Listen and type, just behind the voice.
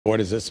Boy,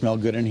 does it smell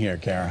good in here,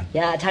 Kara.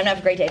 Yeah, time now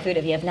for Great Day Food.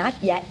 If you have not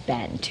yet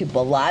been to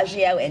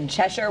Bellagio in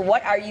Cheshire,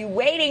 what are you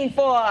waiting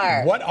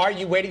for? What are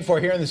you waiting for?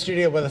 Here in the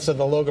studio with us are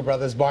the Loga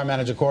brothers, bar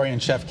manager Corey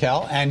and Chef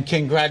Kel. And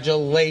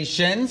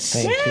congratulations.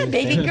 Thank you.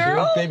 Baby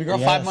girl. Baby girl,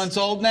 Yes. 5 months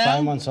old now?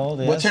 5 months old,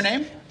 yes. What's her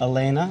name?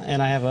 Elena,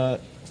 and I have a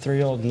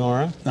 3-year-old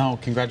Nora. Oh,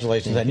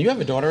 congratulations. And you have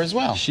a daughter as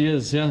well. She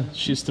is, yeah.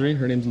 She's 3.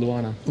 Her name's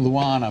Luana.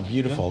 Luana,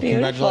 beautiful.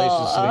 Beautiful.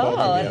 Congratulations to the both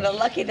Oh, of you. and they're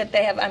lucky that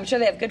they have, I'm sure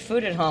they have good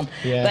food at home.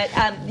 Yeah.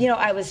 But, you know,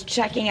 I was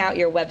checking out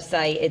your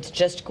website. It's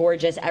just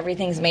gorgeous.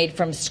 Everything's made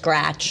from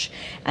scratch.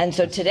 And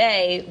so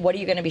today, what are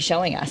you going to be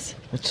showing us?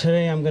 Well,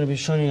 today I'm going to be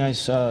showing you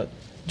guys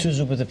 2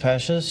 zuppa de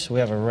pesces. We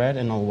have a red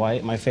and a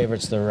white. My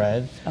favorite's the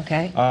red.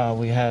 Okay.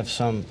 We have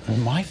some...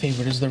 My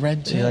favorite is the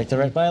red, too. You like the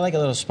red? But I like it a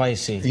little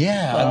spicy.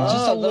 Yeah,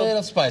 just a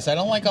little spice. I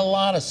don't like a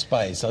lot of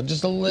spice.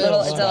 Just a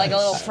little Is spice. it like a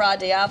little Fra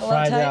Diavolo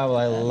Fried type? Diablo,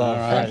 I love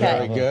fried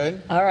Very Diablo.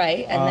 good. All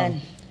right, and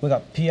then... We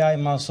got PI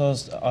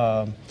mussels,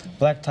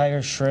 black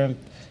tiger shrimp,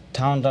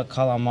 town duck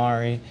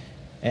calamari,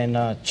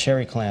 and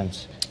cherry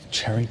clams.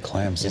 Cherry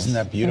clams, isn't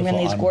that And beautiful?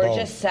 then these on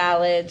gorgeous both?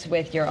 salads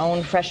with your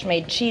own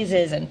fresh-made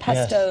cheeses and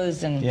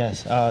pestos and...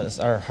 Yes, it's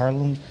our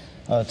Harlem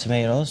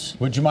tomatoes.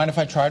 Would you mind if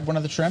I tried one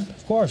of the shrimp?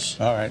 Of course.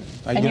 All right.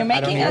 And you're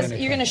making us,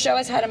 you're going to show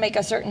us how to make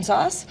a certain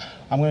sauce?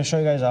 I'm going to show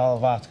you guys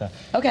olive vodka.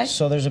 Okay.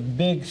 So there's a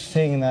big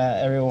thing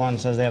that everyone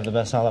says they have the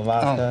best olive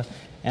vodka,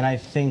 and I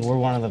think we're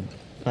one of the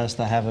best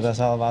that have the best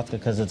olive vodka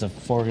because it's a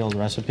 4-year-old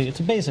recipe. It's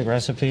a basic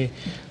recipe.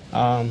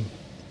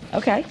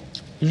 Okay.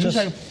 Did you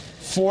say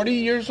 40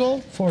 years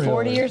old?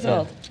 40 years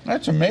old.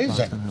 That's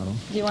amazing.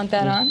 Do you want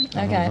that on?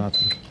 Okay.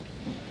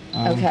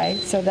 Okay,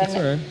 so then... That's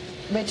all right.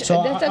 Which,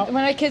 So when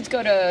my kids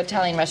go to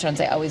Italian restaurants,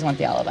 they always want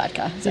the olive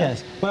vodka. So.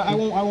 Yes, but I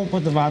won't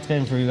put the vodka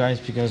in for you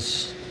guys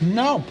because...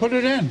 No, put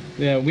it in.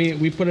 Yeah,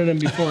 we put it in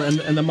before, and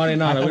the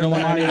marinara. We don't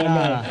want any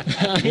more.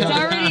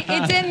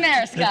 It's in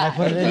there, Scott. I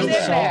put it in It's in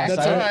there.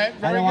 That's all right.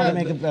 I don't want to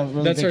make it a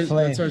really That's big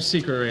flake. that's our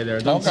secret right there.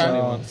 Don't tell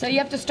anyone. So you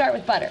have to start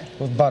with butter.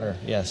 With butter,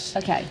 yes.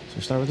 Okay. So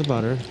we start with the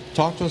butter.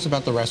 Talk to us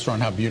about the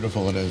restaurant, how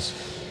beautiful it is.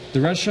 The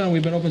restaurant,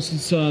 we've been open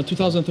since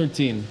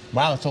 2013.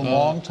 Wow, it's a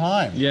long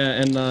time.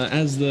 Yeah, and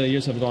as the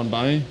years have gone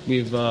by,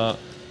 we've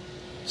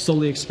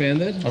slowly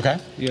expanded. Okay.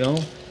 You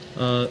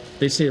know,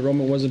 they say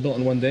Rome wasn't built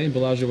in one day,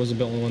 Bellagio wasn't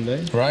built in one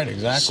day. Right,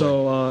 exactly.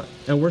 So,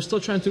 and we're still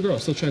trying to grow,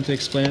 still trying to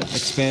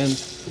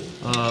expand,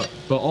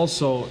 but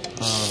also,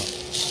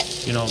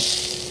 you know,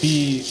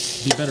 be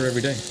better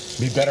every day.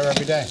 Be better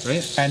every day.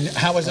 Right. And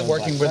how is it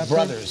working with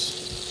brothers?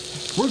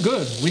 We're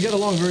good. We get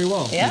along very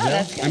well. Yeah,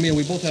 that's good. I mean,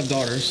 we both have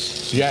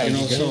daughters. Yeah, you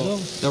know, you do. so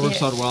that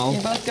works out well.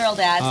 You're both girl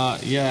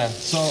dads. Yeah.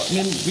 So I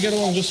mean, we get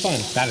along just fine.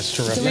 That is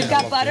terrific. So we've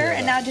got butter,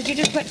 and now did you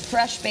just put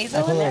fresh I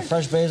basil put a in little there?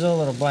 fresh basil, a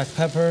little black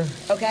pepper,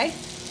 Okay.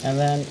 and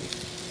then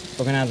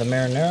we're going to add the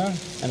marinara,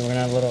 and we're going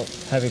to add a little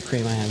heavy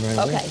cream I have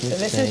right Okay, so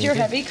this is your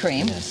heavy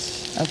cream.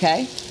 Yes.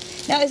 Okay.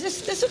 Now,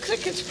 this looks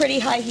like it's pretty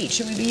high heat.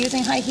 Should we be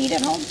using high heat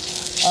at home?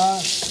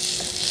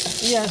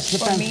 Yes,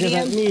 depends.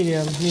 medium?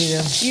 Medium.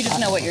 You just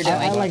know what you're doing.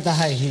 I like the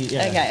high heat,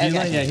 yeah.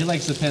 Okay. He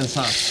likes the pan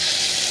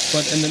sauce.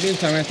 But in the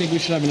meantime, I think we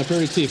should have an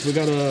aperitif. We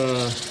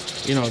gotta,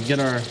 you know, get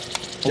our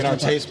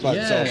taste buds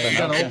yeah, open. we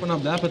gotta Okay. open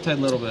up the appetite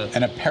a little bit.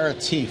 An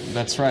aperitif.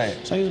 That's right.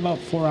 So I use about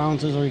 4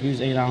 ounces, or you can use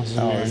 8 ounces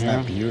of Oh, isn't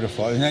that marinara.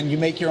 beautiful? And then you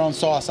make your own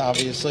sauce,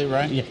 obviously,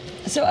 right? Yeah.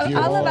 So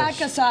olive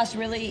vodka sauce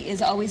really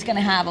is always going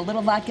to have a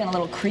little vodka and a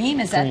little cream.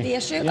 Is that the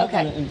issue? Yep,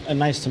 Okay. and a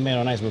nice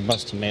tomato, a nice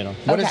robust tomato.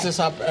 What is Okay. this?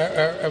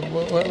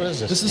 What is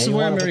this? This is Hey, you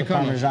Savoy wanna put the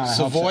Americano. Parmesan, it helps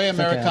Savoy it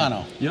thicken.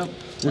 Americano. Yep.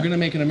 We're gonna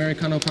make an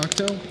Americano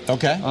cocktail.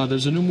 Okay.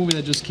 There's a new movie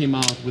that just came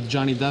out with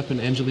Johnny Depp and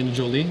Angelina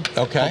Jolie.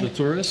 Okay. Called The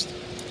Tourist.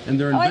 And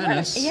they're in I heard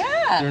Venice. it.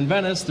 Yeah. They're in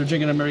Venice. They're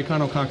drinking an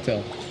Americano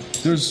cocktail.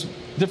 There's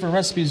different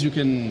recipes you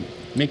can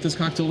make this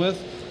cocktail with.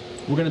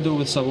 We're gonna do it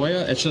with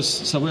Savoia. It's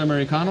just Savoy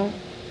Americano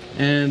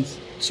and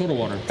soda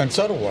water. And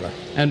soda water.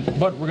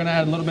 But we're gonna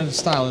add a little bit of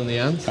style in the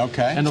end.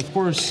 Okay. And of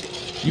course,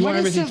 you want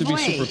What is everything to be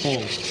Savoy? super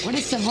cold. What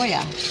is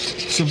Savoia?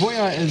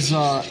 Savoia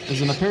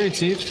is an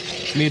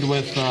aperitif made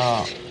with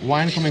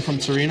wine coming from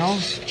Torino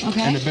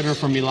Okay. and a bitter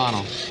from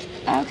Milano.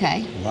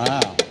 Okay. Wow.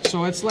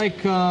 So it's like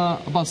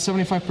about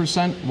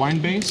 75% wine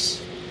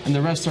base, and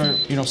the rest are,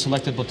 you know,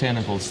 selected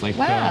botanicals like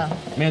Wow.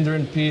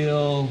 mandarin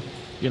peel,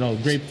 you know,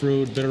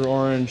 grapefruit, bitter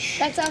orange.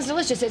 That sounds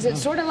delicious. Is it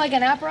sort of like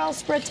an Aperol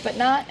spritz, but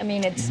not? I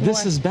mean, it's This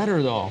more... is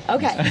better though.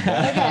 Okay. Because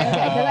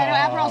I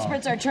know Aperol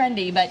spritz are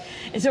trendy, but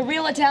it's a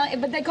real Italian.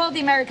 But they call it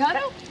the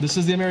Americano. This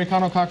is the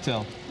Americano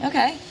cocktail.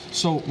 Okay.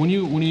 So when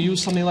you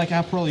use something like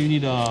Aperol, you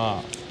need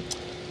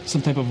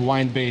some type of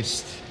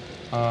wine-based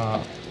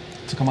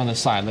to come on the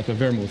side, like a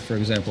vermouth, for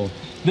example.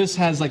 This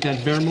has like that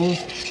vermouth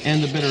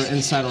and the bitter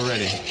inside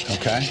already.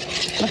 Okay.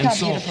 Look how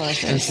beautiful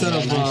this is. Instead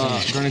of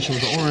garnishing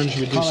with the orange,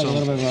 we do Call it a some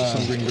little bit of,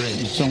 some green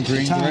grapes. Some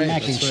green Italian grapes.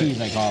 mac and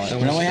cheese, I call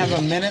it. We only have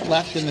a minute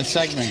left in the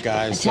segment,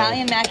 guys.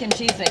 Italian mac and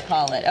cheese, they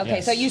call it. Okay,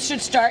 Yes. so you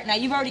should start now.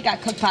 You've already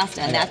got cooked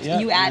pasta, and that's Yeah,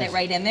 you add yes. it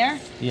right in there.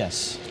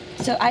 Yes.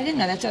 So I didn't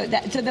know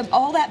that. So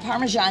all that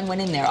Parmesan went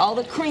in there. All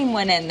the cream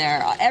went in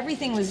there.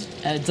 Everything was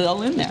it's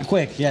all in there.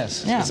 Quick,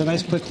 yes. Yeah. It's a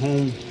nice quick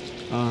home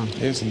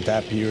Isn't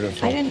that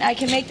beautiful? I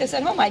can make this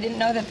at home. I didn't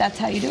know that that's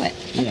how you do it.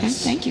 Okay,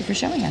 Yes. thank you for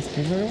showing us.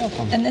 You're very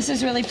welcome. And this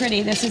is really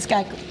pretty. This has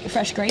got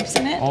fresh grapes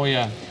in it. Oh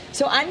yeah.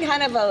 So I'm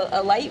kind of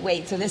a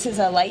lightweight. So this is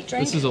a light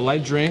drink. This is a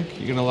light drink.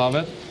 You're gonna love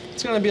it.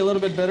 It's gonna be a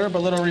little bit bitter, but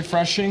a little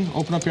refreshing.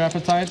 Open up your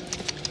appetite.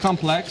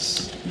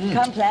 Complex.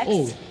 Complex.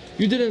 Oh,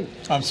 you didn't.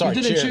 I'm sorry.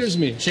 You didn't cheers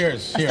me.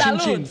 Cheers. Cheers. Salud,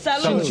 Chin, chin.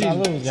 salud. Chin,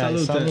 Salud, chin.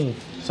 guys. Salute.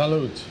 Salud.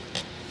 Salute.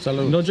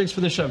 Salute. No drinks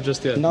for the chef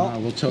just yet. No.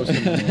 We'll toast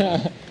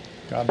him.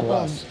 God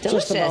bless.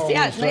 Delicious. about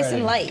Yeah, almost it's nice ready.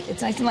 and light.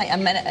 It's nice and light.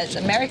 It's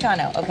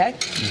Americano, okay?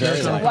 Very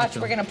So light. watch,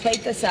 we're going to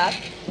plate this up,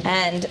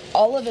 and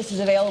all of this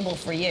is available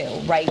for you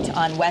right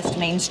on West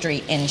Main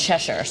Street in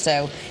Cheshire.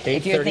 So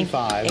if you're thinking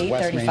 835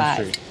 West Main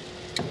Street.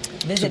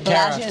 Visit So,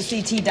 Kara,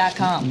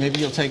 BellagioCT.com. Maybe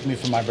you'll take me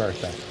for my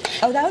birthday.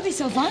 Oh, that would be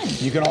so fun.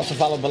 You can also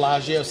follow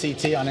Bellagio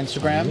CT on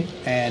Instagram.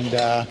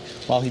 And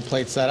while he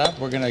plates that up,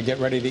 we're going to get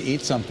ready to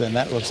eat something.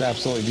 That looks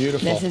absolutely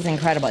beautiful. This is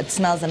incredible. It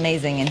smells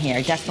amazing in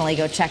here. Definitely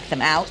go check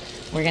them out.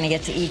 We're going to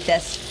get to eat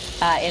this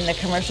in the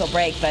commercial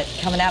break, but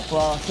coming up,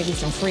 we'll give you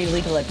some free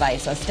legal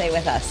advice, so stay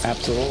with us.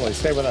 Absolutely.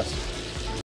 Stay with us.